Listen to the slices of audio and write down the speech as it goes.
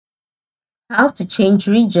How to change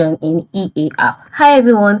region in EA app. Hi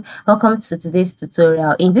everyone, welcome to today's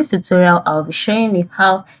tutorial. In this tutorial, I'll be showing you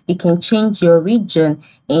how you can change your region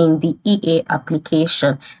in the EA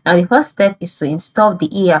application. Now, the first step is to install the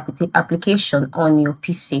EA application on your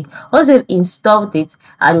PC. Once you've installed it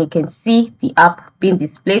and you can see the app being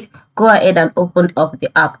displayed, go ahead and open up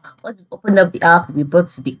the app. Once you open up the app, you'll be brought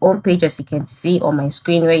to the home page, as you can see on my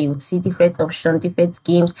screen, where you would see different options, different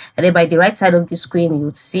games, and then by the right side of the screen you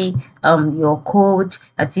would see your code,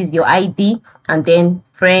 that is your ID, and then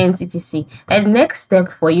friends, etc. And the next step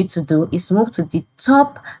for you to do is move to the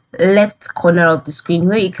top left corner of the screen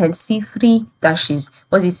where you can see 3 dashes.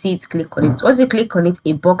 Once you see it, click on it. Once you click on it,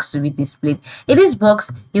 a box will be displayed. In this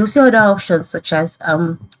box, you'll see other options such as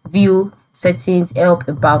view, settings, help,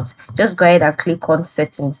 about. Just go ahead and click on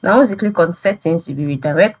settings. Now, once you click on settings, you'll be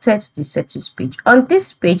redirected to the settings page. On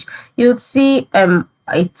this page, you'll see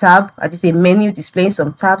a tab, that is a menu displaying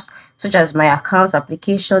some tabs such as my account,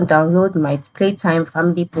 application, download, my playtime,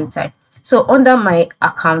 family playtime. So under my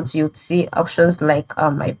account, you'll see options like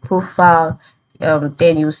my profile,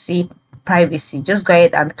 then you'll see privacy. Just go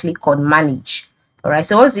ahead and click on manage. All right,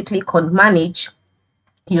 so once you click on manage,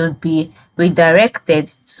 you'll be redirected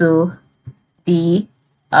to the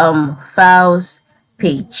files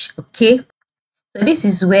page. Okay, so this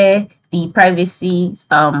is where the privacy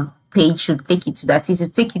page should take you to. That is, to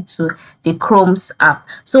take you to the Chrome's app.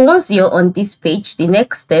 So once you're on this page, the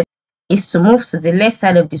next step is to move to the left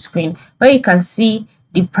side of the screen where you can see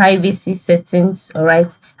the privacy settings. All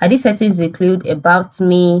right, and these settings include about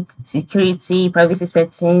me, security, privacy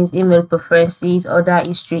settings, email preferences, order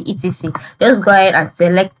history, etc. Just go ahead and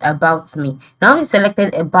select about me. Now you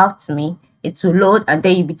selected about me, it will load, and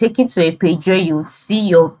then you'll be taken to a page where you would see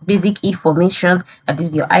your basic information, that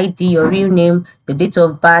is your ID, your real name, the date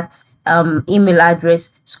of birth, email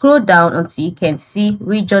address. Scroll down until you can see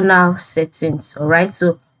regional settings. All right,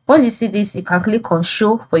 so once you see this, you can click on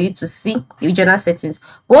show for you to see regional settings.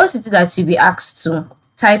 Once you do that, you'll be asked to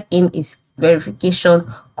type in its verification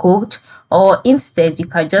code, or instead you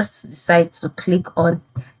can just decide to click on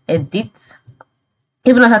edit.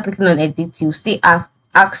 Even after clicking on edit, you still have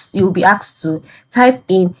you'll be asked to type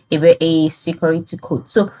in a security code.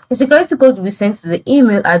 So the security code will be sent to the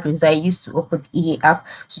email address that I used to open the EA app.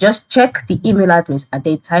 So just check the email address and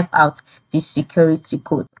then type out the security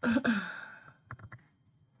code.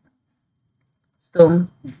 So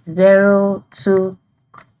 02.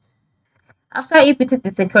 After you put in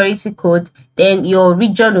the security code, then your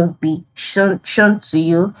region will be shown to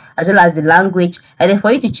you, as well as the language. And then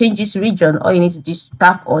for you to change this region, all you need to do is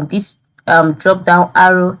tap on this drop down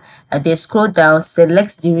arrow and then scroll down,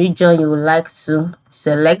 select the region you would like to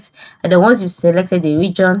select, and then once you've selected the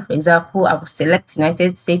region, for example, I will select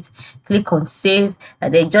United States, click on save,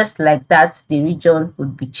 and then just like that, the region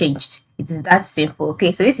would be changed. It is that simple.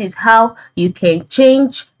 Okay, so this is how you can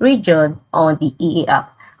change region on the EA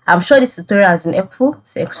app. I'm sure this tutorial has been helpful.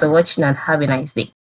 Thanks for watching and have a nice day.